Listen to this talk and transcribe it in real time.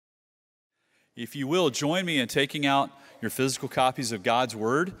If you will, join me in taking out your physical copies of God's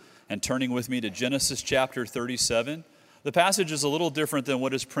Word and turning with me to Genesis chapter 37. The passage is a little different than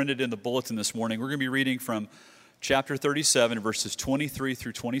what is printed in the bulletin this morning. We're going to be reading from chapter 37, verses 23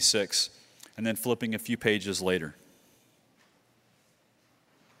 through 26, and then flipping a few pages later.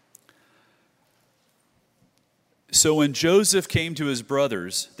 So when Joseph came to his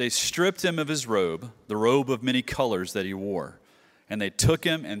brothers, they stripped him of his robe, the robe of many colors that he wore, and they took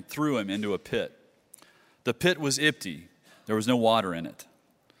him and threw him into a pit. The pit was empty. There was no water in it.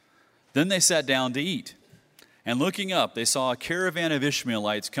 Then they sat down to eat. And looking up, they saw a caravan of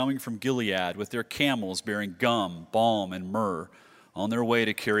Ishmaelites coming from Gilead with their camels bearing gum, balm, and myrrh on their way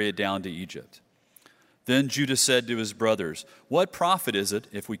to carry it down to Egypt. Then Judah said to his brothers, "What profit is it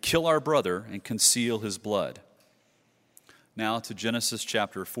if we kill our brother and conceal his blood?" Now to Genesis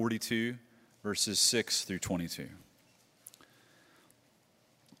chapter 42, verses 6 through 22.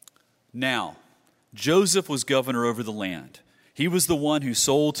 Now, Joseph was governor over the land. He was the one who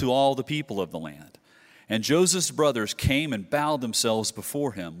sold to all the people of the land. And Joseph's brothers came and bowed themselves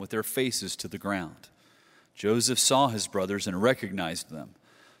before him with their faces to the ground. Joseph saw his brothers and recognized them,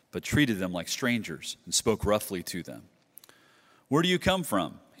 but treated them like strangers and spoke roughly to them. "Where do you come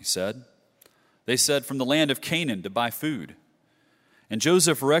from?" he said. They said, "From the land of Canaan to buy food." And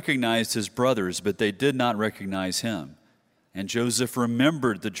Joseph recognized his brothers, but they did not recognize him. And Joseph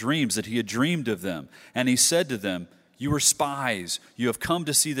remembered the dreams that he had dreamed of them. And he said to them, "You are spies. You have come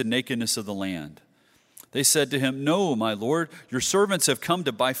to see the nakedness of the land." They said to him, "No, my lord, your servants have come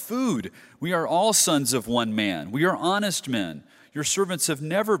to buy food. We are all sons of one man. We are honest men. Your servants have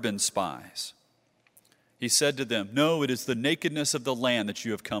never been spies." He said to them, "No, it is the nakedness of the land that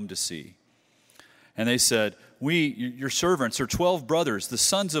you have come to see." And they said, "We, your servants, are 12 brothers, the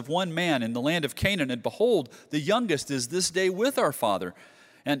sons of one man in the land of Canaan, and behold, the youngest is this day with our father,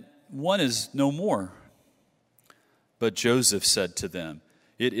 and one is no more." But Joseph said to them,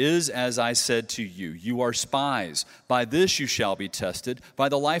 "It is as I said to you, you are spies. By this you shall be tested. By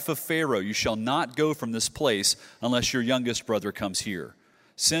the life of Pharaoh you shall not go from this place unless your youngest brother comes here.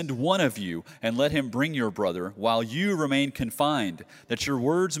 Send one of you and let him bring your brother while you remain confined, that your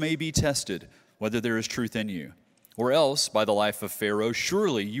words may be tested, whether there is truth in you. Or else, by the life of Pharaoh,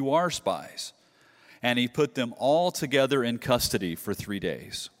 surely you are spies." And he put them all together in custody for 3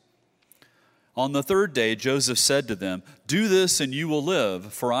 days. On the third day, Joseph said to them, "Do this and you will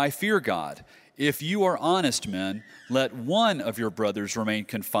live, for I fear God. If you are honest men, let one of your brothers remain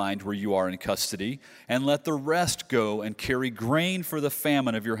confined where you are in custody, and let the rest go and carry grain for the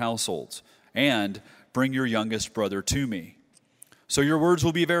famine of your households, and bring your youngest brother to me. So your words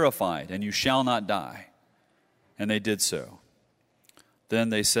will be verified, and you shall not die." And they did so. Then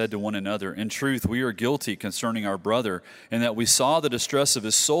they said to one another, "In truth, we are guilty concerning our brother, in that we saw the distress of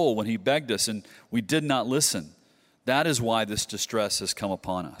his soul when he begged us, and we did not listen. That is why this distress has come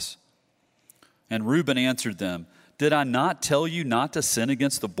upon us." And Reuben answered them, "Did I not tell you not to sin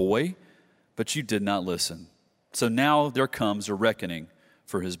against the boy? But you did not listen. So now there comes a reckoning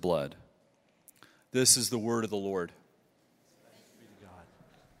for his blood." This is the word of the Lord.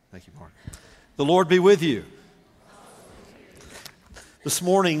 Thank you, Mark. The Lord be with you. This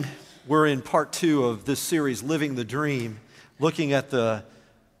morning, we're in part 2 of this series, Living the Dream, looking at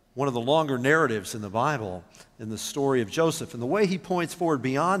one of the longer narratives in the Bible, in the story of Joseph, and the way he points forward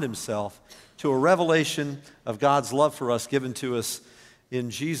beyond himself to a revelation of God's love for us given to us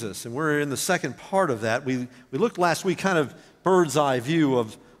in Jesus. And we're in the second part of that. We looked last week kind of bird's eye view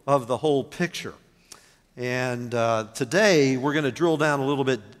of the whole picture. And today, we're going to drill down a little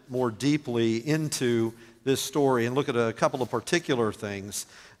bit more deeply into this story and look at a couple of particular things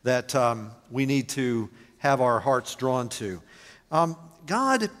that we need to have our hearts drawn to.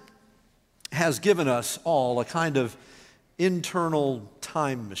 God has given us all a kind of internal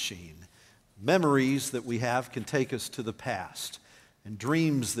time machine. Memories that we have can take us to the past, and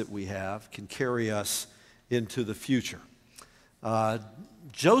dreams that we have can carry us into the future.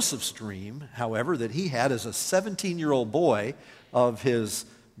 Joseph's dream, however, that he had as a 17-year-old boy of his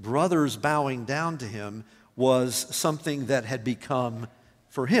brothers bowing down to him was something that had become,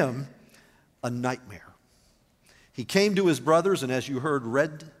 for him, a nightmare. He came to his brothers, and as you heard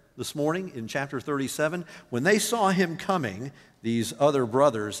read this morning in chapter 37, when they saw him coming, these other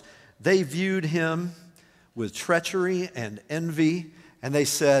brothers, they viewed him with treachery and envy, and they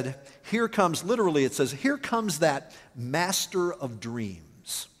said, "Here comes," literally it says, "here comes that master of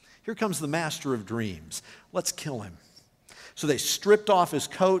dreams. Here comes the master of dreams. Let's kill him." So they stripped off his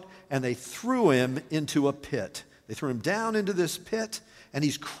coat and they threw him into a pit. They threw him down into this pit, and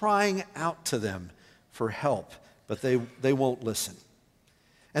he's crying out to them for help, but they won't listen.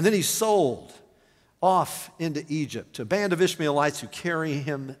 And then he's sold off into Egypt, to a band of Ishmaelites who carry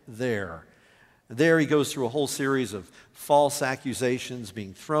him there. There he goes through a whole series of false accusations,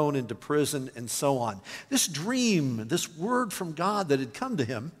 being thrown into prison, and so on. This dream, this word from God that had come to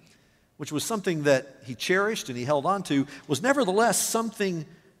him, which was something that he cherished and he held on to, was nevertheless something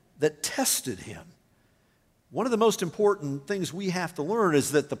that tested him. One of the most important things we have to learn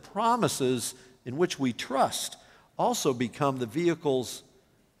is that the promises in which we trust also become the vehicles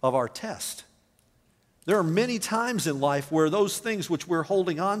of our test. There are many times in life where those things which we're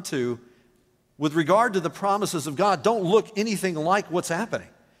holding on to with regard to the promises of God don't look anything like what's happening.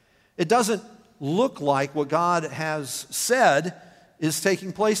 It doesn't look like what God has said is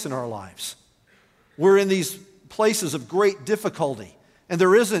taking place in our lives. We're in these places of great difficulty, and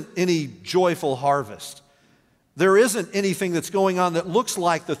there isn't any joyful harvest. There isn't anything that's going on that looks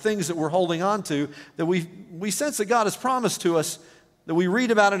like the things that we're holding on to, that we sense that God has promised to us, that we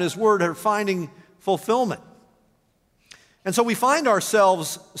read about in His Word, are finding fulfillment. And so we find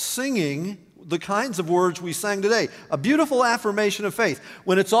ourselves singing the kinds of words we sang today. A beautiful affirmation of faith.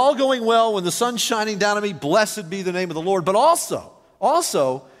 When it's all going well, when the sun's shining down on me, blessed be the name of the Lord. But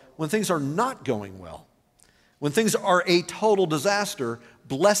also when things are not going well, when things are a total disaster,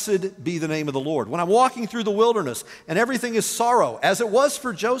 blessed be the name of the Lord. When I'm walking through the wilderness and everything is sorrow, as it was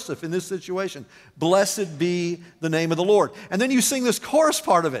for Joseph in this situation, blessed be the name of the Lord. And then you sing this chorus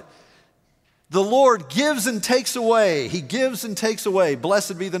part of it. The Lord gives and takes away. He gives and takes away.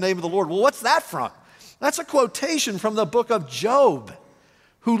 Blessed be the name of the Lord. Well, what's that from? That's a quotation from the book of Job,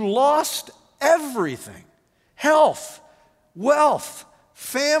 who lost everything. Health, wealth,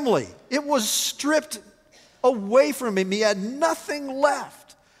 family. It was stripped away from him. He had nothing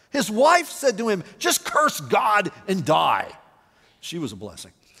left. His wife said to him, just curse God and die. She was a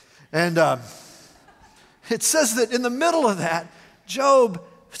blessing. And it says that in the middle of that, Job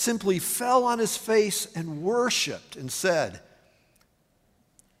simply fell on his face and worshiped and said,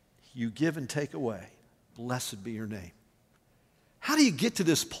 you give and take away. Blessed be your name. How do you get to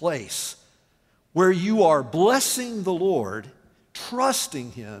this place where you are blessing the Lord,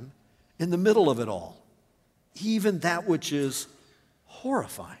 trusting Him in the middle of it all, even that which is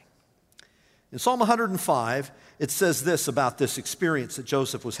horrifying? In Psalm 105, it says this about this experience that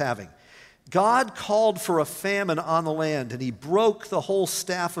Joseph was having. God called for a famine on the land, and He broke the whole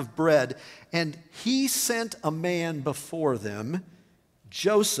staff of bread, and He sent a man before them,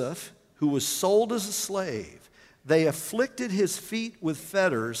 Joseph, who was sold as a slave. They afflicted his feet with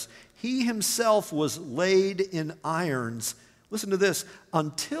fetters. He himself was laid in irons. Listen to this.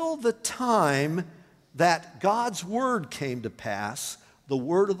 Until the time that God's word came to pass, the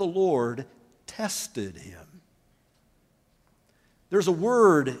word of the Lord tested him. There's a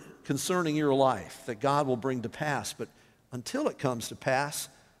word concerning your life that God will bring to pass, but until it comes to pass,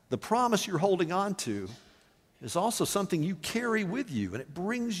 the promise you're holding on to is also something you carry with you, and it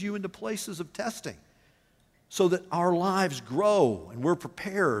brings you into places of testing so that our lives grow and we're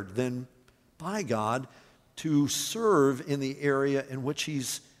prepared then by God to serve in the area in which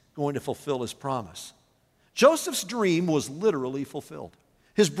He's going to fulfill His promise. Joseph's dream was literally fulfilled.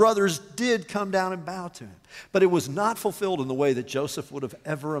 His brothers did come down and bow to him, but it was not fulfilled in the way that Joseph would have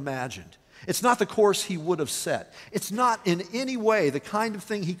ever imagined. It's not the course he would have set. It's not in any way the kind of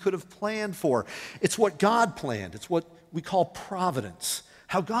thing he could have planned for. It's what God planned. It's what we call providence,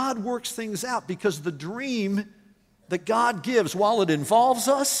 how God works things out, because the dream that God gives, while it involves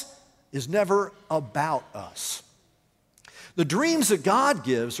us, is never about us. The dreams that God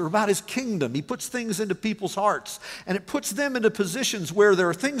gives are about His kingdom. He puts things into people's hearts, and it puts them into positions where there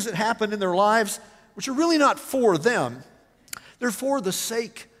are things that happen in their lives which are really not for them. They're for the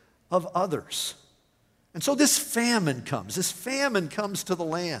sake of others. And so this famine comes. This famine comes to the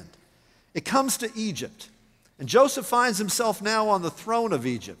land. It comes to Egypt. And Joseph finds himself now on the throne of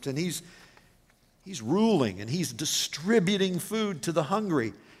Egypt, and he's ruling, and he's distributing food to the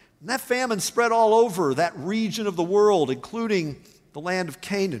hungry. And that famine spread all over that region of the world, including the land of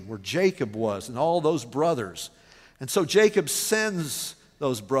Canaan, where Jacob was and all those brothers. And so Jacob sends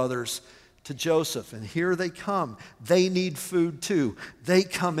those brothers to Joseph, and here they come. They need food too. They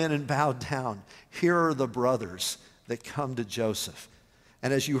come in and bow down. Here are the brothers that come to Joseph.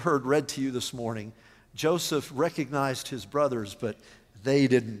 And as you heard read to you this morning, Joseph recognized his brothers, but they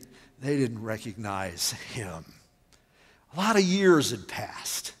didn't recognize him. A lot of years had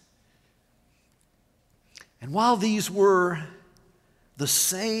passed. And while these were the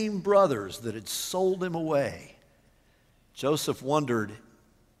same brothers that had sold him away, Joseph wondered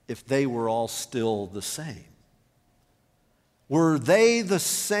if they were all still the same. Were they the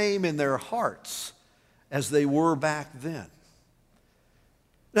same in their hearts as they were back then?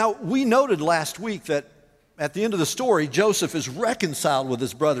 Now, we noted last week that at the end of the story, Joseph is reconciled with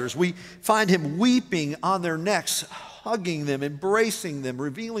his brothers. We find him weeping on their necks, hugging them, embracing them,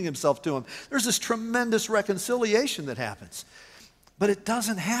 revealing himself to them. There's this tremendous reconciliation that happens. But it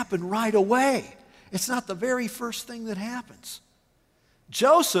doesn't happen right away. It's not the very first thing that happens.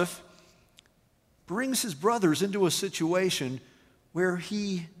 Joseph brings his brothers into a situation where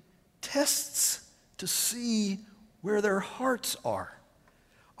he tests to see where their hearts are.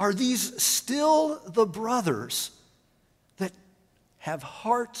 Are these still the brothers that have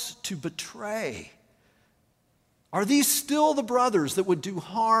hearts to betray? Are these still the brothers that would do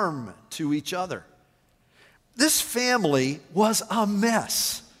harm to each other? This family was a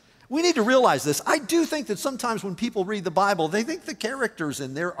mess. We need to realize this. I do think that sometimes when people read the Bible, they think the characters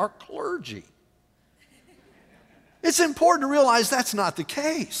in there are clergy. It's important to realize that's not the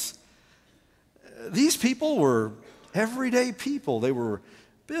case. These people were everyday people. They were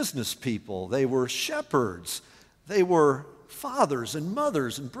business people. They were shepherds. They were fathers and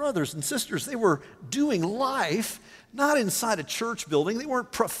mothers and brothers and sisters. They were doing life not inside a church building. They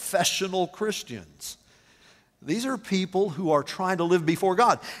weren't professional Christians. These are people who are trying to live before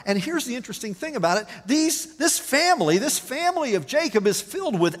God. And here's the interesting thing about it. This family of Jacob is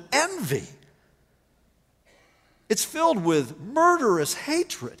filled with envy. It's filled with murderous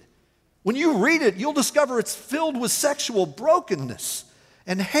hatred. When you read it, you'll discover it's filled with sexual brokenness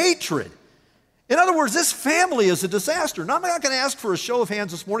and hatred. In other words, this family is a disaster. Now, I'm not going to ask for a show of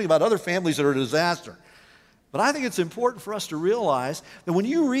hands this morning about other families that are a disaster. But I think it's important for us to realize that when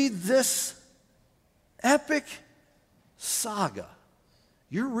you read this epic saga,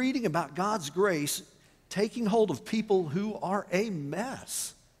 you're reading about God's grace taking hold of people who are a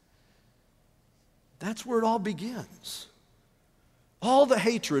mess. That's where it all begins. All the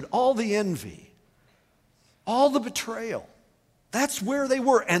hatred, all the envy, all the betrayal. That's where they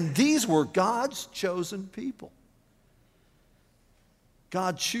were. And these were God's chosen people.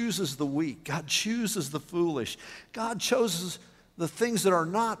 God chooses the weak. God chooses the foolish. God chooses the things that are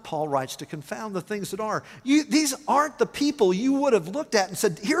not, Paul writes, to confound the things that are. These aren't the people you would have looked at and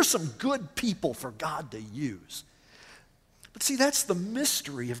said, here's some good people for God to use. But see, that's the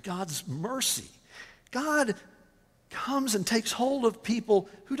mystery of God's mercy. God comes and takes hold of people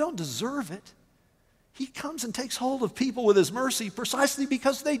who don't deserve it. He comes and takes hold of people with his mercy precisely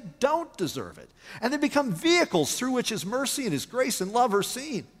because they don't deserve it. And they become vehicles through which his mercy and his grace and love are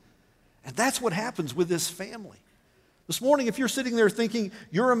seen. And that's what happens with this family. This morning, if you're sitting there thinking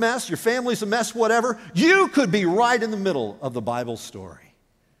you're a mess, your family's a mess, whatever, you could be right in the middle of the Bible story.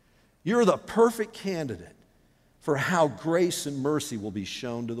 You're the perfect candidate for how grace and mercy will be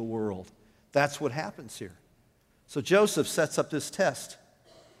shown to the world. That's what happens here. So Joseph sets up this test.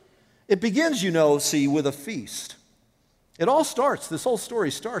 It begins, with a feast. This whole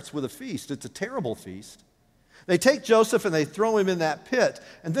story starts with a feast. It's a terrible feast. They take Joseph and they throw him in that pit.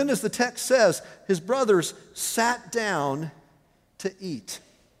 And then, as the text says, his brothers sat down to eat.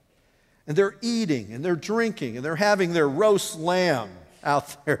 And they're eating and they're drinking and they're having their roast lamb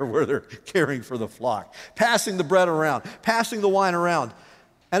out there where they're caring for the flock, passing the bread around, passing the wine around.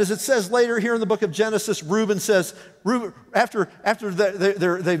 And as it says later here in the book of Genesis, Reuben says, after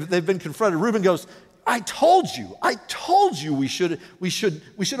they've been confronted, Reuben goes, I told you we should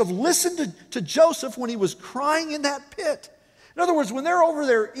have listened to Joseph when he was crying in that pit. In other words, when they're over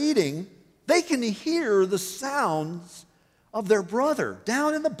there eating, they can hear the sounds of their brother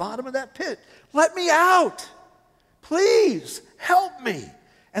down in the bottom of that pit. Let me out. Please help me.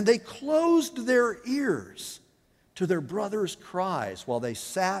 And they closed their ears to their brother's cries while they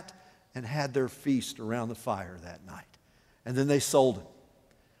sat and had their feast around the fire that night. And then they sold him.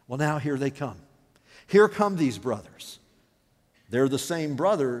 Well, now here they come. Here come these brothers. They're the same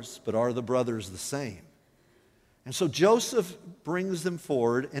brothers, but are the brothers the same? And so Joseph brings them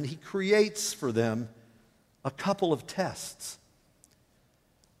forward and he creates for them a couple of tests.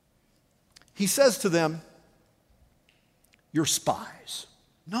 He says to them, you're spies.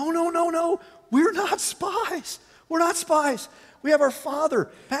 No. We're not spies. We're not spies. We have our father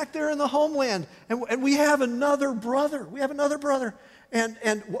back there in the homeland, and we have another brother. We have another brother. And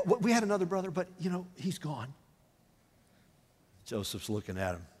we had another brother, but, he's gone. Joseph's looking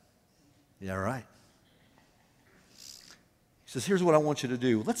at him. Yeah, right. He says, here's what I want you to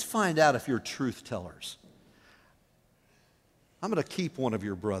do. Let's find out if you're truth tellers. I'm going to keep one of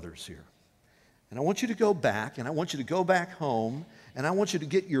your brothers here. And I want you to go back, and I want you to go back home, and I want you to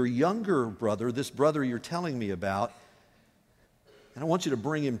get your younger brother, this brother you're telling me about, and I want you to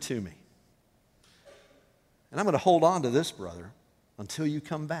bring him to me. And I'm going to hold on to this brother until you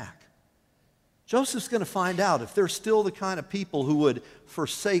come back. Joseph's going to find out if they're still the kind of people who would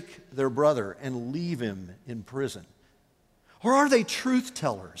forsake their brother and leave him in prison. Or are they truth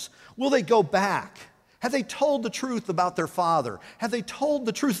tellers? Will they go back? Have they told the truth about their father? Have they told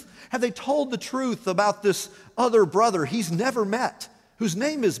the truth? Have they told the truth about this other brother he's never met, whose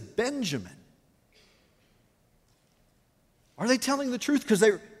name is Benjamin? Are they telling the truth? Because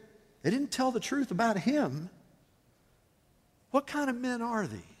they didn't tell the truth about him. What kind of men are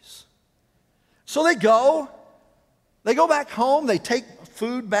these? So they go back home, they take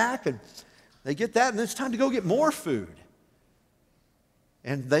food back, and they get that, and it's time to go get more food.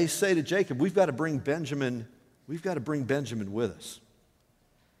 And they say to Jacob, we've got to bring Benjamin with us.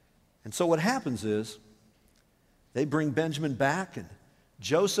 And so what happens is, they bring Benjamin back, and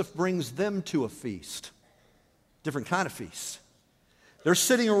Joseph brings them to a feast. Different kind of feast. They're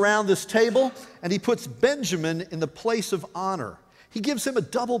sitting around this table, and he puts Benjamin in the place of honor. He gives him a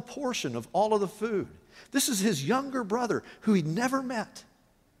double portion of all of the food. This is his younger brother who he'd never met.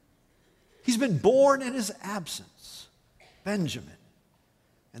 He's been born in his absence, Benjamin.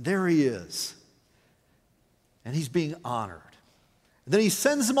 And there he is. And he's being honored. And then he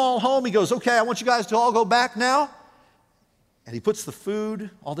sends them all home. He goes, okay, I want you guys to all go back now. And he puts the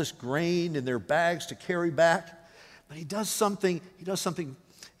food, all this grain in their bags to carry back. But he does something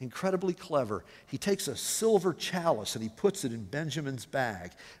incredibly clever. He takes a silver chalice and he puts it in Benjamin's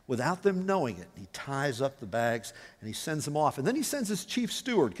bag without them knowing it. He ties up the bags and he sends them off. And then he sends his chief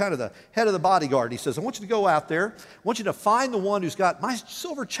steward, kind of the head of the bodyguard. He says, I want you to go out there. I want you to find the one who's got, my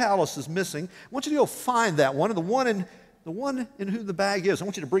silver chalice is missing. I want you to go find that one. And the one in who the bag is, I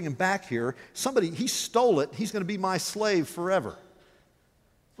want you to bring him back here. He stole it. He's going to be my slave forever.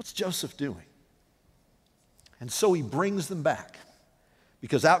 What's Joseph doing? And so he brings them back.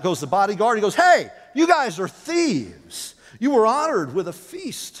 Because out goes the bodyguard. He goes, hey, you guys are thieves. You were honored with a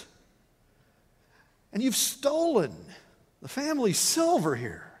feast. And you've stolen the family silver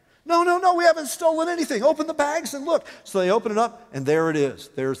here. No, we haven't stolen anything. Open the bags and look. So they open it up, and there it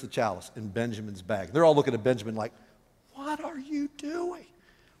is. There's the chalice in Benjamin's bag. They're all looking at Benjamin like, what are you doing?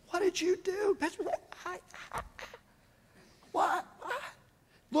 What did you do? Benjamin, what?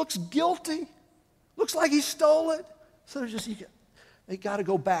 Looks guilty. Looks like he stole it. So they got to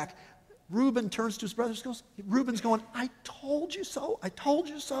go back. Reuben turns to his brothers and goes, Reuben's going, I told you so. I told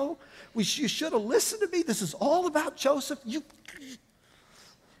you so. You should have listened to me. This is all about Joseph.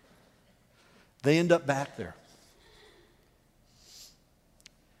 They end up back there.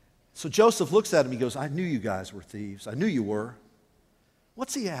 So Joseph looks at him. He goes, I knew you guys were thieves. I knew you were.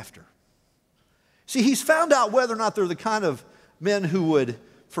 What's he after? See, he's found out whether or not they're the kind of men who would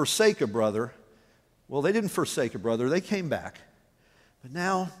forsake a brother. Well, they didn't forsake a brother. They came back. But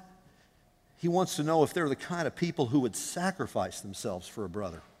now he wants to know if they're the kind of people who would sacrifice themselves for a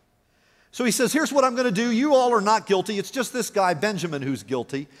brother. So he says, here's what I'm going to do. You all are not guilty. It's just this guy, Benjamin, who's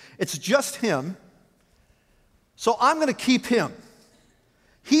guilty. It's just him. So I'm going to keep him.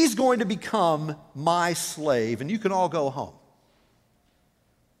 He's going to become my slave, and you can all go home.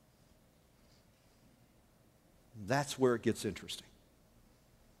 That's where it gets interesting.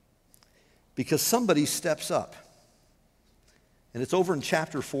 Because somebody steps up. And it's over in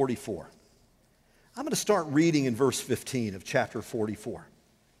chapter 44. I'm going to start reading in verse 15 of chapter 44.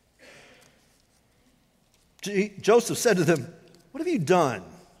 Joseph said to them, what have you done?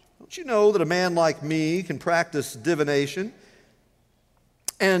 Don't you know that a man like me can practice divination?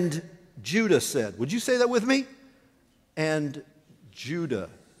 And Judah said, would you say that with me? And Judah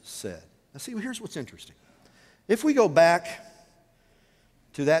said. Now see, here's what's interesting. If we go back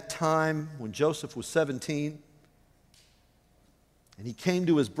to that time when Joseph was 17, and he came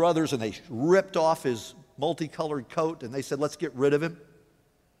to his brothers and they ripped off his multicolored coat and they said, let's get rid of him.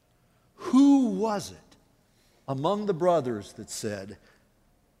 Who was it among the brothers that said,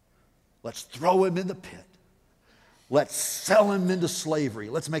 let's throw him in the pit. Let's sell him into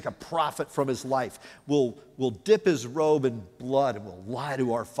slavery. Let's make a profit from his life. We'll dip his robe in blood and we'll lie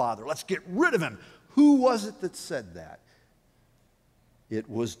to our father. Let's get rid of him. Who was it that said that? It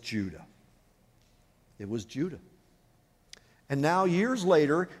was Judah. It was Judah. And now, years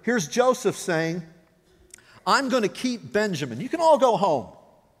later, here's Joseph saying, I'm going to keep Benjamin. You can all go home.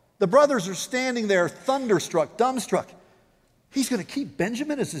 The brothers are standing there, thunderstruck, dumbstruck. He's going to keep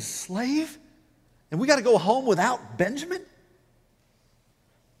Benjamin as his slave? And we got to go home without Benjamin?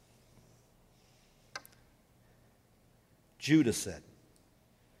 Judah said,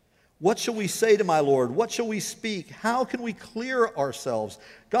 what shall we say to my Lord? What shall we speak? How can we clear ourselves?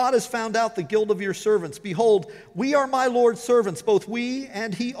 God has found out the guilt of your servants. Behold, we are my Lord's servants, both we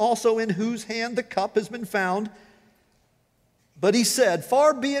and he also in whose hand the cup has been found. But he said,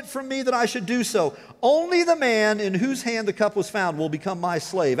 far be it from me that I should do so. Only the man in whose hand the cup was found will become my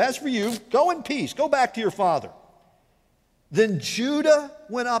slave. As for you, go in peace. Go back to your father. Then Judah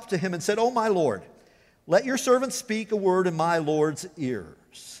went up to him and said, O my Lord, let your servant speak a word in my Lord's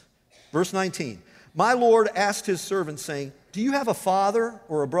ears. Verse 19, my Lord asked his servant, saying, do you have a father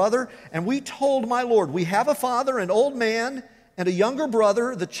or a brother? And we told my Lord, we have a father, an old man, and a younger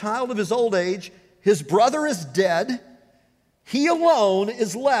brother, the child of his old age. His brother is dead. He alone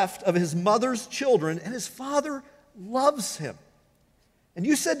is left of his mother's children, and his father loves him. And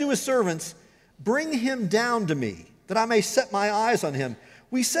you said to his servants, bring him down to me, that I may set my eyes on him.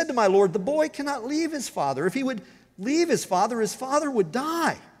 We said to my Lord, the boy cannot leave his father. If he would leave his father would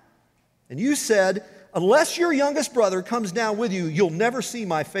die. And you said, unless your youngest brother comes down with you, you'll never see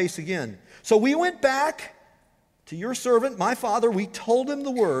my face again. So we went back to your servant, my father. We told him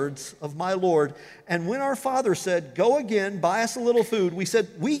the words of my Lord. And when our father said, go again, buy us a little food, we said,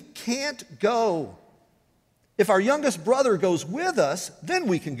 we can't go. If our youngest brother goes with us, then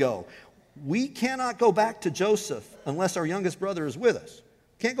we can go. We cannot go back to Joseph unless our youngest brother is with us.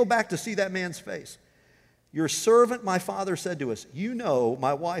 Can't go back to see that man's face. Your servant, my father, said to us, you know,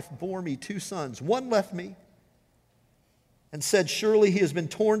 my wife bore me 2 sons. One left me and said, surely he has been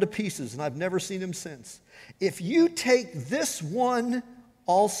torn to pieces, and I've never seen him since. If you take this one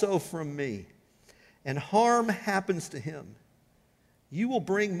also from me, and harm happens to him, you will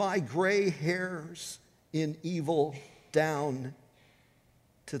bring my gray hairs in evil down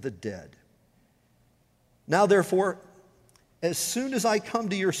to the dead. Now, therefore, as soon as I come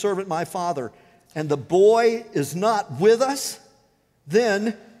to your servant, my father, and the boy is not with us,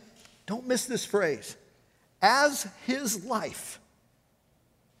 then, don't miss this phrase, as his life,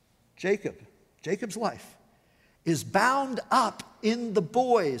 Jacob's life, is bound up in the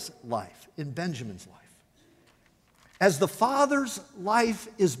boy's life, in Benjamin's life. As the father's life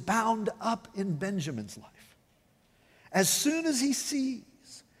is bound up in Benjamin's life. As soon as he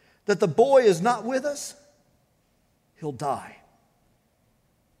sees that the boy is not with us, he'll die.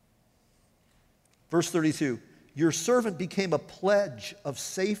 Verse 32, your servant became a pledge of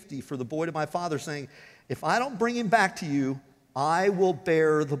safety for the boy to my father, saying, if I don't bring him back to you, I will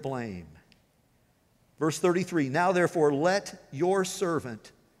bear the blame. Verse 33, now therefore let your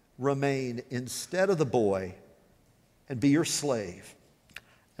servant remain instead of the boy and be your slave,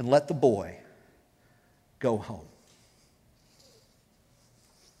 and let the boy go home.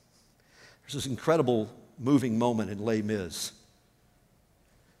 There's this incredible moving moment in Les Mis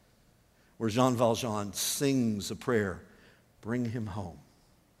where Jean Valjean sings a prayer, bring him home,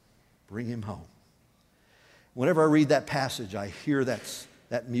 bring him home. Whenever I read that passage, I hear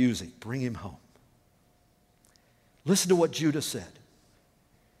that music, bring him home. Listen to what Judah said.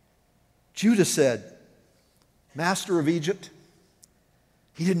 Judah said, master of Egypt,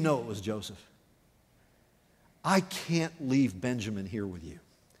 he didn't know it was Joseph. I can't leave Benjamin here with you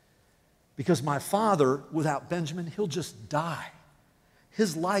because my father, without Benjamin, he'll just die.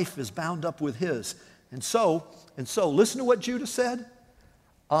 His life is bound up with his. And so, listen to what Judah said.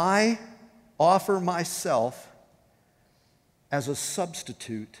 I offer myself as a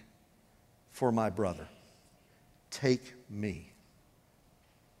substitute for my brother. Take me.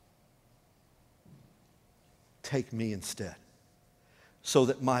 Take me instead, so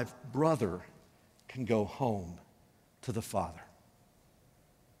that my brother can go home to the Father.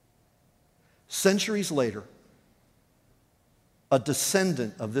 Centuries later, a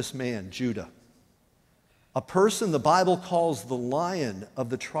descendant of this man, Judah, a person the Bible calls the Lion of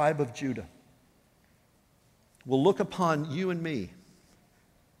the tribe of Judah, will look upon you and me,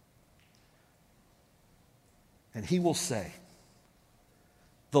 and he will say,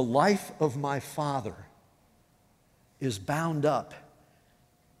 the life of my father is bound up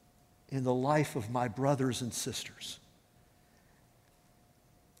in the life of my brothers and sisters.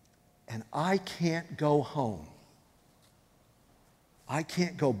 And I can't go home. I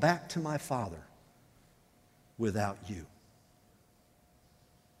can't go back to my father without you.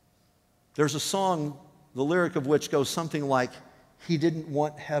 There's a song, the lyric of which goes something like, he didn't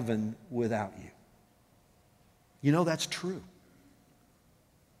want heaven without you. You know, that's true.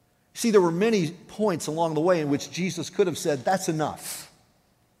 See, there were many points along the way in which Jesus could have said, that's enough.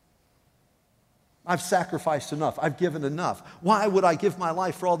 I've sacrificed enough. I've given enough. Why would I give my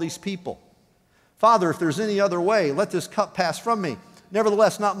life for all these people? Father, if there's any other way, let this cup pass from me.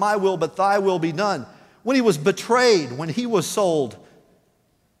 Nevertheless, not my will, but thy will be done. When he was betrayed, when he was sold,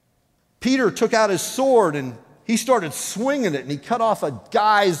 Peter took out his sword and he started swinging it, and he cut off a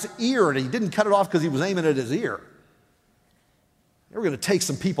guy's ear, and he didn't cut it off because he was aiming at his ear. They were going to take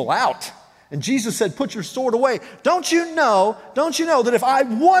some people out. And Jesus said, put your sword away. Don't you know that if I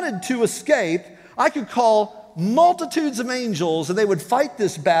wanted to escape, I could call multitudes of angels and they would fight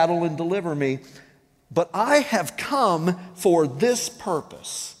this battle and deliver me. But I have come for this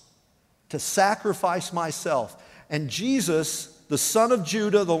purpose, to sacrifice myself. And Jesus, the Son of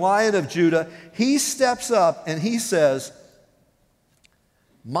Judah, the Lion of Judah, he steps up and he says,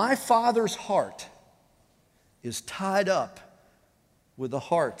 my Father's heart is tied up with the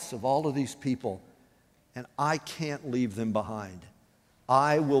hearts of all of these people, and I can't leave them behind.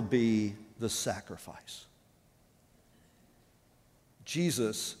 I will be the sacrifice.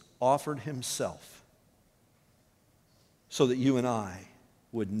 Jesus offered himself so that you and I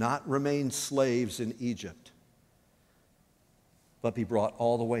would not remain slaves in Egypt, but be brought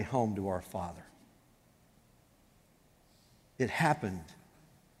all the way home to our Father. It happened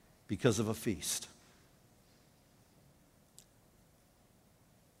because of a feast.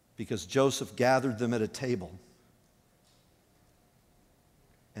 Because Joseph gathered them at a table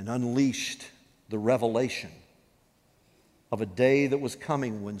and unleashed the revelation of a day that was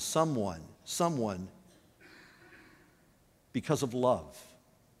coming when someone, because of love,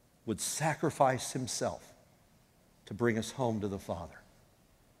 would sacrifice himself to bring us home to the Father.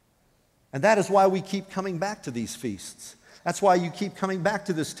 And that is why we keep coming back to these feasts. That's why you keep coming back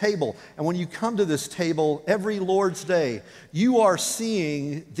to this table. And when you come to this table every Lord's Day, you are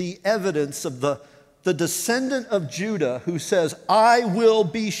seeing the evidence of the descendant of Judah who says, I will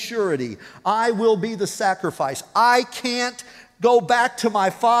be surety. I will be the sacrifice. I can't go back to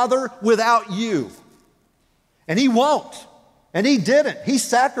my Father without you. And he won't. And he didn't. He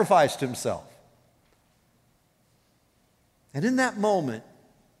sacrificed himself. And in that moment,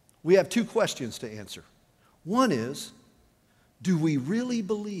 we have two questions to answer. One is, do we really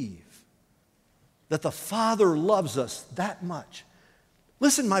believe that the Father loves us that much?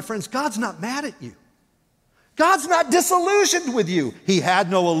 Listen, my friends, God's not mad at you. God's not disillusioned with you. He had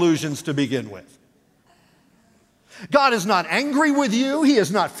no illusions to begin with. God is not angry with you. He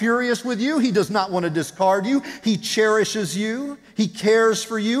is not furious with you. He does not want to discard you. He cherishes you. He cares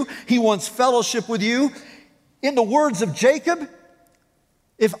for you. He wants fellowship with you. In the words of Jacob,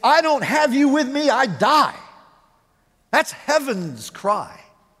 if I don't have you with me, I die. That's heaven's cry.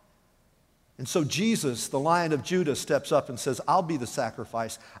 And so Jesus, the Lion of Judah, steps up and says, I'll be the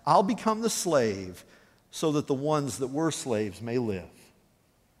sacrifice. I'll become the slave so that the ones that were slaves may live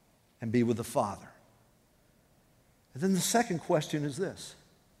and be with the Father. And then the second question is this.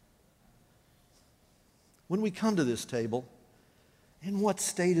 When we come to this table, in what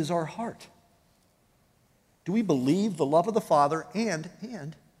state is our heart? Do we believe the love of the Father?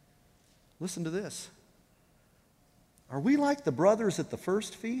 And listen to this. Are we like the brothers at the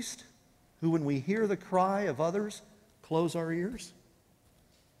first feast, who when we hear the cry of others, close our ears?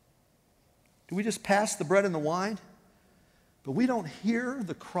 Do we just pass the bread and the wine, but we don't hear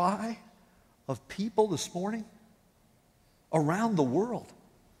the cry of people this morning around the world?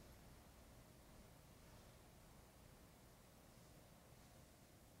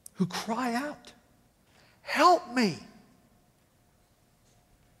 Who cry out, help me.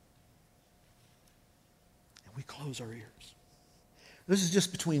 And we close our ears. This is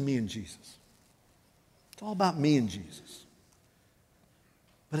just between me and Jesus. It's all about me and Jesus.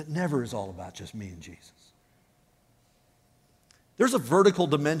 But it never is all about just me and Jesus. There's a vertical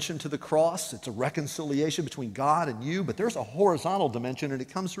dimension to the cross. It's a reconciliation between God and you, but there's a horizontal dimension, and it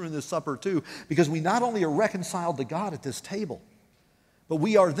comes through in this supper too, because we not only are reconciled to God at this table, but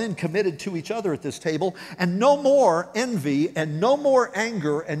we are then committed to each other at this table, and no more envy, and no more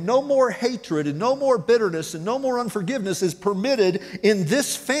anger, and no more hatred, and no more bitterness, and no more unforgiveness is permitted in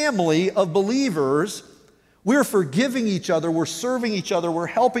this family of believers. We're forgiving each other, we're serving each other, we're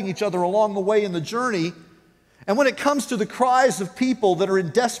helping each other along the way in the journey. And when it comes to the cries of people that are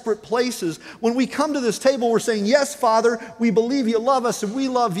in desperate places, when we come to this table, we're saying, yes, Father, we believe you love us and we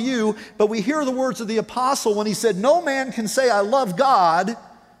love you. But we hear the words of the apostle when he said, no man can say I love God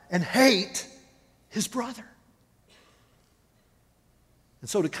and hate his brother. And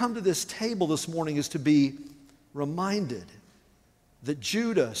so to come to this table this morning is to be reminded that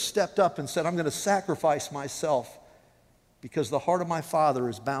Judah stepped up and said, I'm going to sacrifice myself because the heart of my Father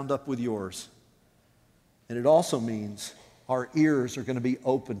is bound up with yours. And it also means our ears are going to be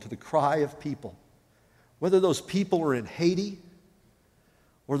open to the cry of people. Whether those people are in Haiti,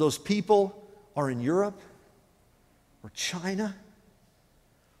 or those people are in Europe, or China,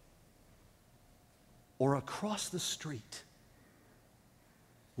 or across the street,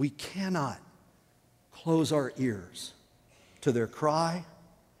 we cannot close our ears to their cry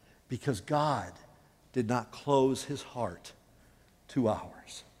because God did not close his heart to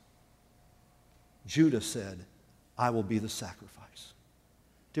ours. Judah said, I will be the sacrifice.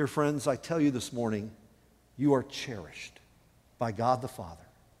 Dear friends, I tell you this morning, you are cherished by God the Father,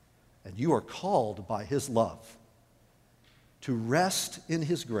 and you are called by his love to rest in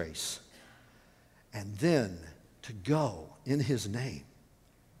his grace and then to go in his name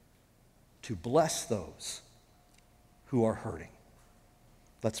to bless those who are hurting.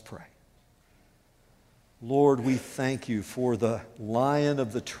 Let's pray. Lord, we thank you for the Lion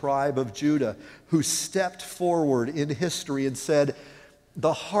of the tribe of Judah who stepped forward in history and said,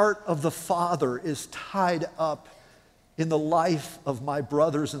 the heart of the Father is tied up in the life of my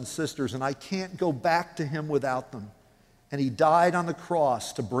brothers and sisters, and I can't go back to him without them. And he died on the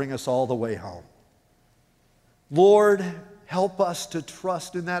cross to bring us all the way home. Lord, help us to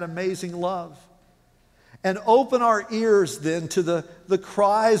trust in that amazing love. And open our ears then to the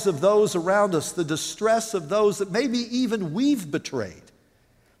cries of those around us, the distress of those that maybe even we've betrayed,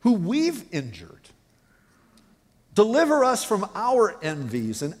 who we've injured. Deliver us from our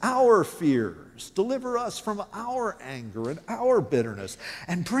envies and our fears. Deliver us from our anger and our bitterness.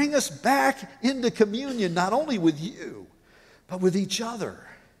 And bring us back into communion, not only with you, but with each other.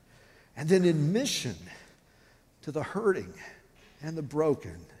 And then in mission to the hurting and the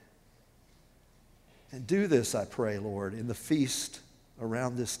broken. And do this, I pray, Lord, in the feast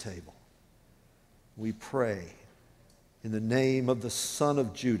around this table. We pray in the name of the Son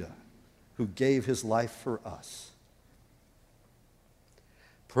of Judah, who gave his life for us.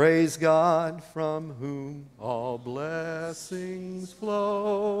 Praise God, from whom all blessings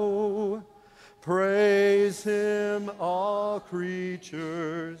flow. Praise him, all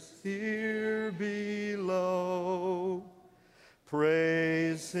creatures here below.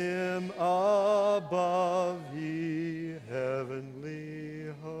 Praise him above, ye heavenly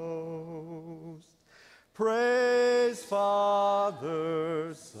host. Praise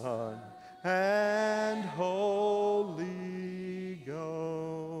Father, Son, and Holy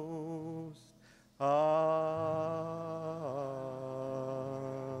Ghost. Amen.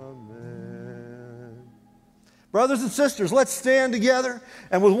 Brothers and sisters, let's stand together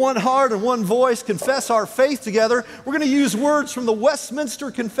and with one heart and one voice confess our faith together. We're going to use words from the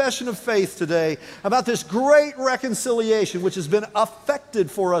Westminster Confession of Faith today about this great reconciliation which has been effected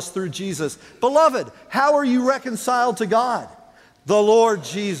for us through Jesus. Beloved, how are you reconciled to God? The Lord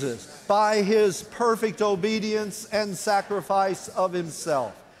Jesus, by his perfect obedience and sacrifice of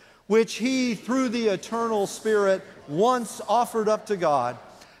himself, which he, through the eternal Spirit, once offered up to God,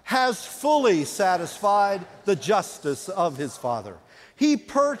 has fully satisfied the justice of his Father. He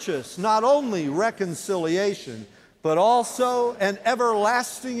purchased not only reconciliation, but also an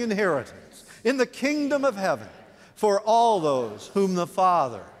everlasting inheritance in the kingdom of heaven for all those whom the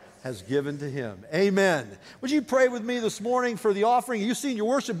Father has given to him. Amen. Would you pray with me this morning for the offering? You've seen your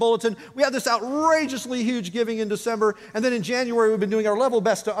worship bulletin. We had this outrageously huge giving in December, and then in January we've been doing our level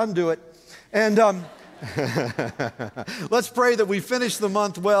best to undo it. And let's pray that we finish the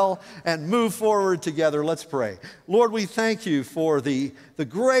month well and move forward together. Let's pray. Lord, we thank you for the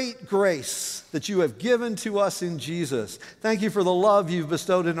great grace that you have given to us in Jesus. Thank you for the love you've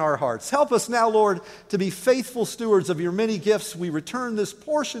bestowed in our hearts. Help us now, Lord, to be faithful stewards of your many gifts. We return this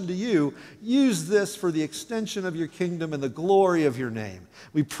portion to you. Use this for the extension of your kingdom and the glory of your name.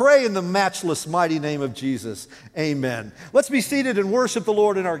 We pray in the matchless, mighty name of Jesus. Amen. Let's be seated and worship the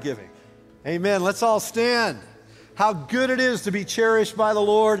Lord in our giving. Amen. Let's all stand. How good it is to be cherished by the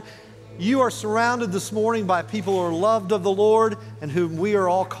Lord. You are surrounded this morning by people who are loved of the Lord and whom we are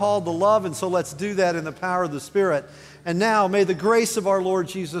all called to love, and so let's do that in the power of the Spirit. And now may the grace of our Lord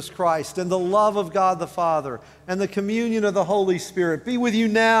Jesus Christ and the love of God the Father and the communion of the Holy Spirit be with you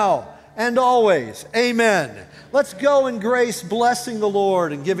now and always. Amen. Let's go in grace, blessing the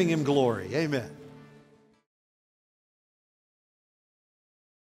Lord and giving him glory. Amen.